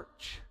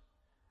church.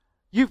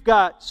 You've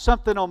got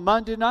something on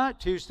Monday night,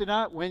 Tuesday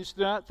night,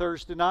 Wednesday night,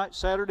 Thursday night,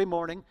 Saturday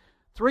morning,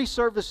 3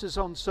 services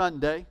on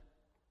Sunday.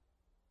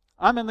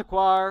 I'm in the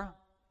choir.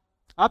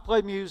 I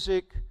play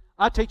music.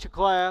 I teach a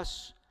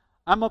class.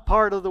 I'm a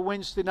part of the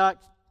Wednesday night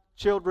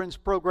children's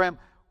program.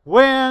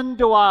 When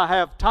do I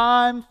have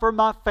time for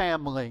my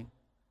family?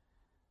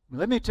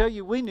 Let me tell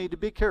you, we need to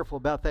be careful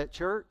about that,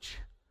 church,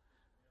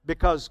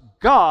 because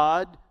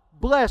God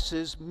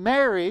blesses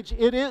marriage.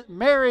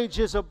 Marriage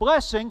is a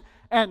blessing,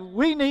 and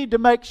we need to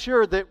make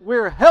sure that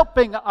we're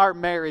helping our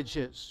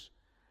marriages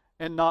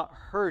and not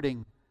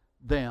hurting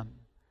them.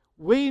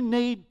 We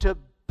need to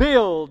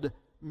build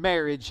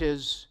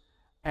marriages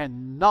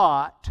and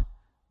not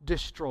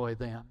destroy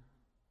them.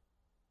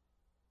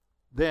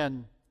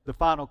 Then the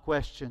final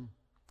question,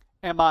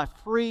 am I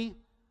free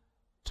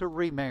to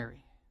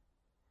remarry?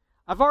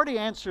 I've already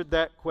answered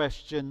that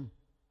question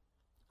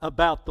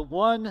about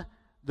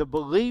the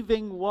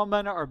believing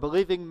woman or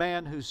believing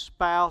man whose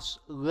spouse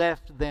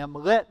left them.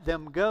 Let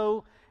them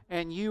go,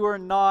 and you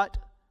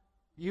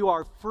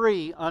are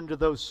free under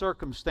those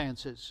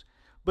circumstances.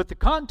 But the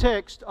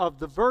context of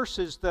the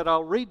verses that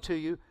I'll read to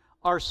you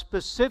are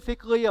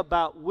specifically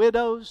about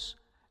widows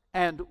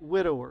and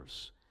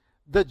widowers.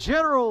 The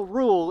general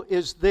rule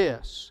is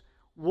this: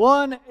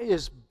 one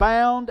is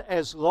bound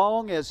as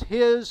long as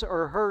his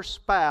or her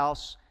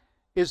spouse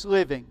is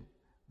living.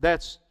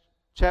 That's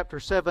chapter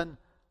 7,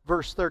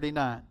 verse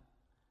 39.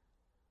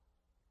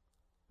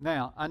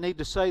 Now, I need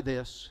to say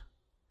this.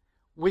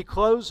 We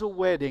close a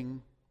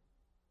wedding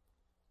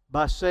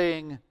by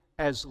saying,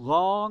 as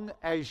long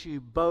as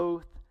you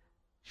both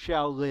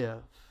shall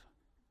live.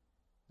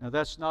 Now,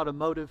 that's not a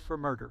motive for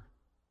murder.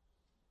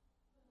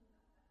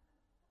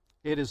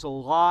 It is a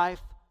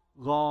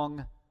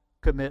lifelong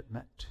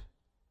commitment.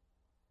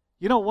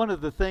 You know, one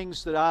of the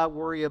things that I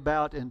worry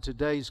about in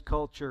today's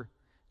culture,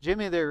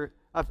 Jimmy,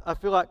 I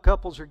feel like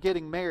couples are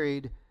getting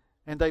married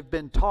and they've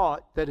been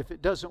taught that if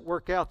it doesn't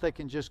work out, they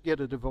can just get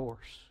a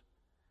divorce.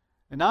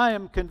 And I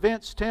am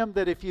convinced, Tim,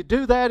 that if you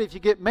do that, if you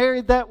get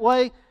married that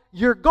way,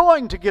 you're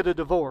going to get a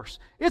divorce.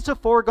 It's a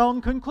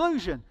foregone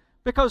conclusion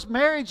because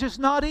marriage is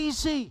not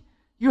easy.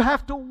 You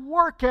have to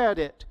work at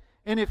it.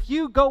 And if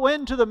you go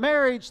into the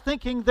marriage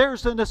thinking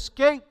there's an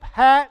escape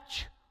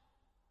hatch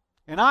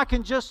and I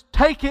can just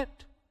take it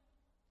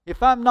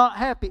if I'm not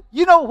happy.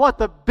 You know what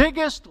the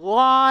biggest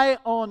lie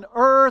on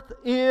earth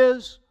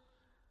is?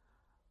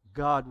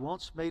 God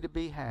wants me to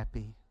be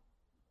happy.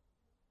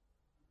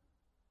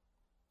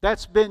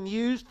 That's been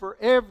used for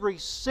every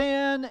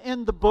sin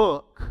in the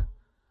book.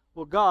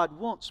 Well, God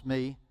wants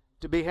me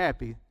to be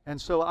happy.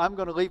 And so I'm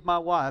going to leave my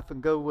wife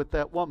and go with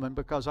that woman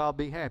because I'll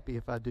be happy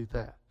if I do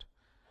that.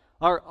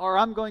 Or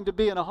I'm going to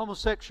be in a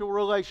homosexual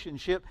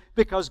relationship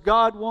because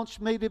God wants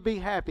me to be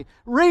happy.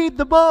 Read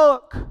the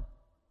book.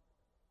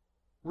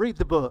 Read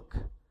the book.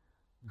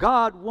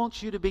 God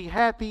wants you to be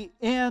happy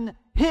in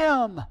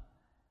Him,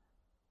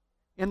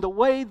 in the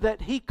way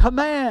that He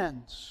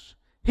commands.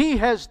 He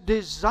has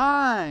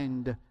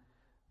designed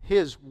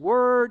His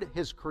Word,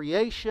 His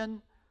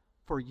creation,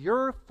 for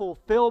your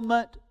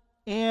fulfillment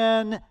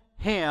in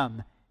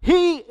Him.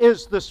 He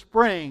is the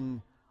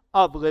spring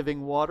of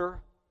living water.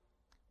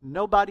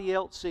 Nobody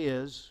else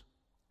is,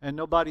 and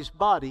nobody's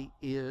body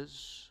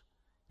is.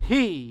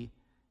 He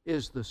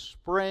is the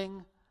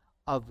spring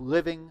of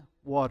living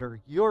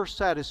water. Your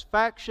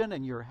satisfaction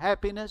and your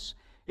happiness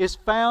is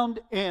found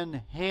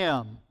in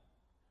Him.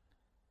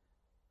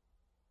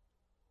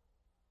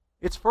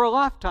 It's for a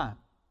lifetime.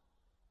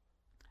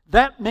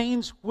 That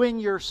means when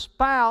your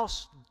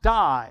spouse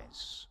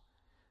dies,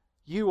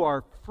 you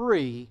are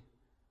free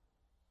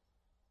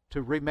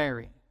to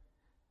remarry.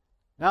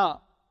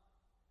 Now,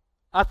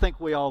 I think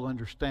we all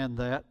understand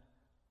that,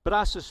 but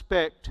I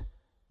suspect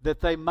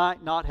that they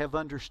might not have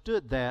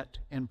understood that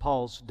in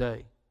Paul's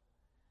day.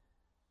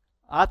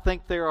 I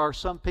think there are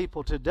some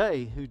people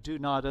today who do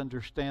not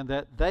understand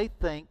that. They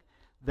think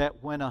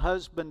that when a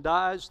husband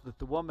dies, that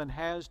the woman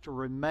has to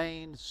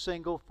remain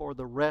single for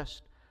the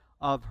rest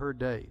of her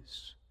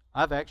days.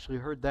 I've actually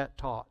heard that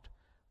taught.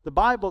 The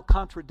Bible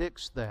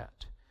contradicts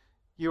that.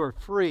 You are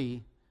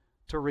free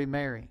to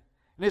remarry.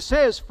 And it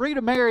says, free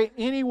to marry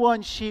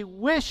anyone she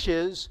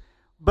wishes,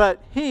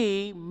 but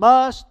he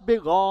must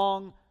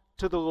belong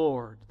to the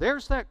Lord.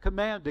 There's that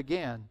command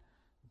again.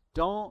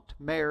 Don't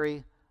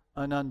marry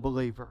an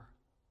unbeliever.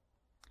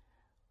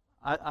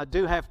 I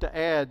do have to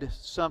add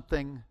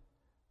something.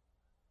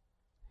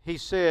 He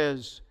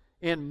says,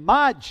 in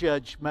my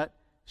judgment,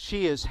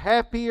 she is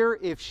happier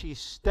if she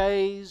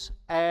stays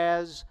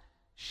as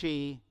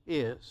she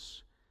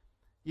is.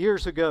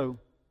 Years ago,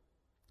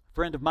 a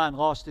friend of mine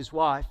lost his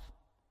wife,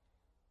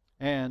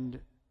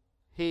 and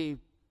he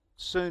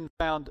soon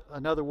found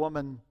another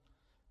woman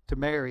to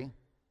marry.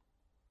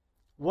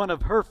 One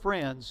of her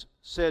friends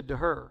said to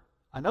her,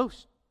 I know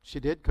she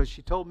did because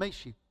she told me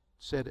she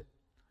said it.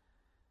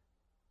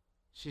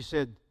 She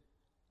said,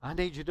 I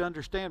need you to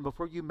understand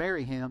before you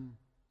marry him,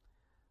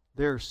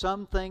 there are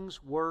some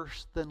things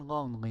worse than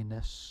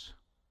loneliness.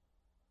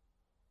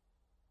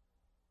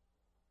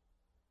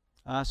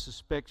 I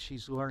suspect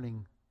she's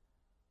learning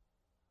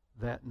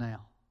that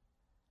now.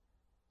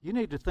 You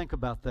need to think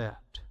about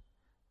that.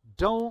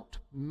 Don't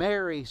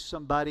marry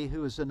somebody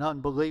who is an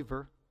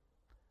unbeliever.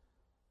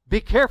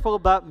 Be careful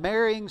about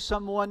marrying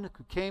someone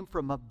who came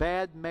from a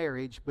bad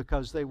marriage,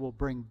 because they will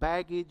bring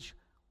baggage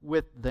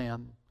with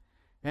them.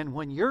 And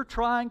when you're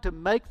trying to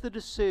make the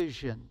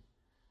decision,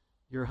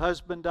 your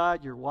husband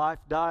died, your wife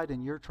died,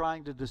 and you're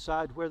trying to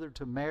decide whether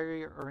to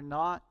marry or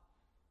not,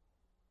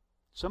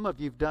 some of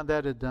you have done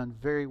that and done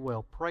very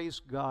well. Praise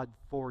God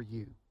for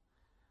you.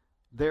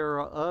 There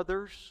are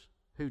others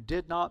who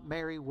did not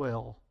marry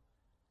well,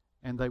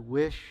 and they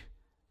wish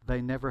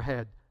they never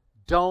had.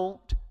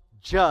 Don't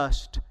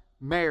just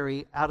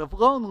marry out of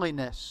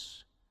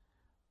loneliness.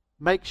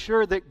 Make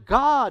sure that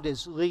God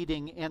is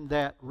leading in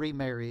that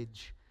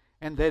remarriage,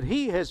 and that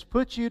He has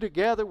put you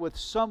together with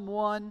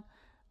someone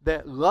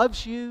that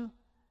loves you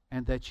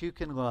and that you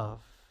can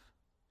love.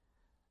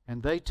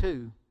 And they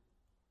too.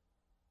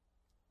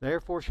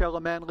 Therefore shall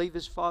a man leave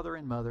his father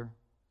and mother,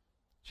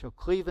 shall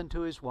cleave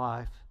unto his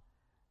wife,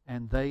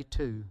 and they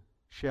too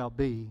shall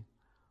be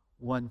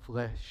one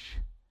flesh.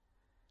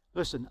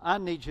 Listen, I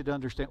need you to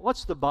understand.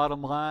 What's the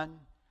bottom line?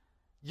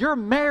 Your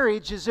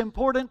marriage is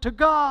important to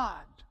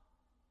God.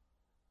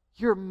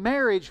 Your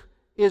marriage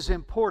is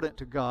important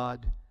to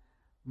God.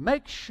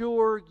 Make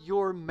sure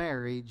your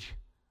marriage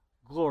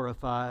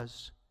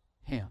glorifies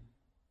Him.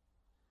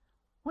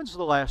 When's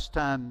the last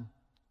time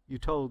you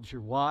told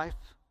your wife,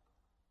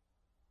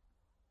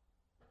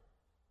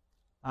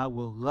 I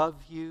will love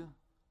you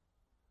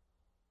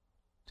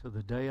till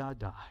the day I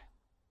die.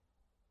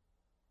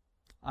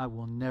 I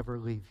will never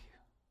leave you.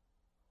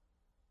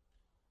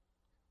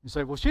 You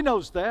say, well, she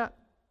knows that.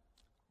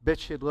 Bet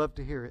she'd love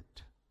to hear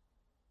it.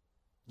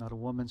 Not a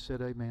woman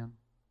said amen.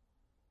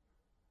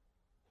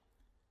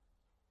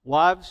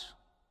 Wives,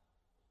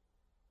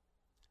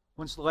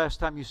 when's the last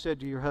time you said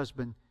to your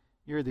husband,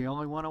 you're the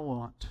only one I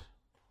want.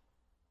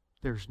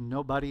 There's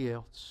nobody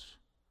else.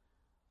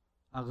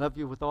 I love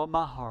you with all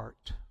my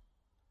heart,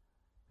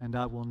 and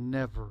I will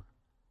never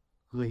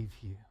leave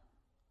you.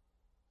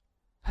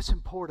 That's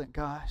important,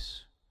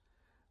 guys.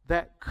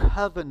 That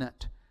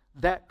covenant,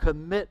 that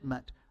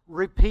commitment,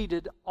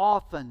 repeated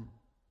often,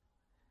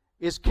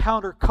 is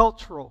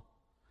countercultural.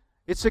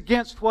 It's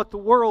against what the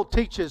world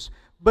teaches,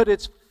 but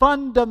it's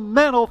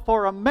fundamental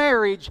for a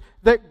marriage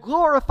that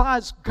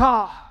glorifies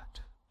God.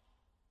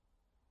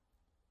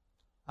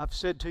 I've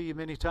said to you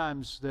many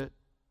times that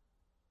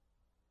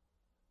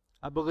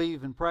I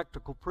believe in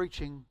practical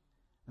preaching,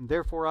 and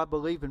therefore I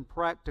believe in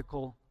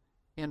practical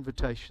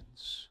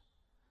invitations.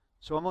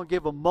 So I'm going to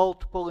give a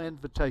multiple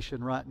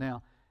invitation right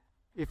now.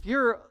 If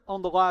you're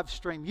on the live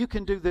stream, you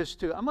can do this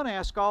too. I'm going to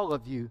ask all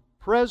of you,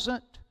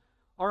 present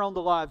or on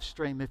the live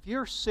stream, if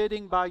you're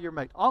sitting by your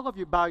mate, all of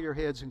you bow your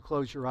heads and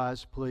close your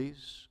eyes,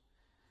 please.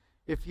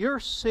 If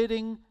you're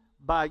sitting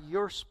by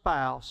your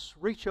spouse,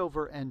 reach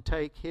over and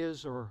take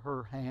his or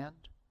her hand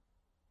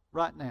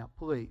right now,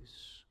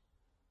 please.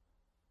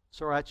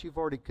 It's all right, you've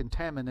already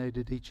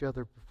contaminated each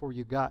other before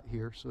you got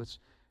here, so it's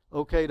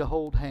okay to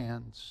hold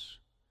hands.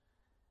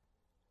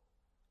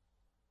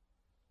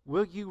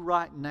 Will you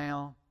right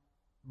now,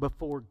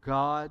 before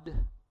God,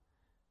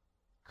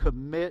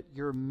 commit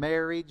your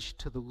marriage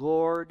to the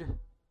Lord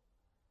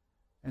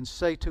and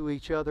say to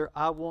each other,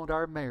 I want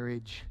our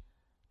marriage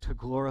to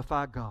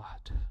glorify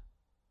God?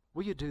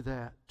 Will you do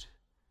that?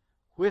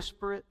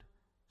 Whisper it,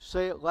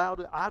 say it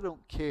loud. I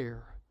don't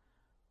care.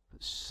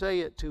 But say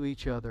it to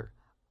each other.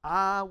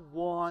 I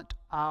want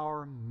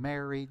our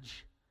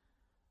marriage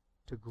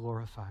to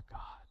glorify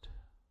God.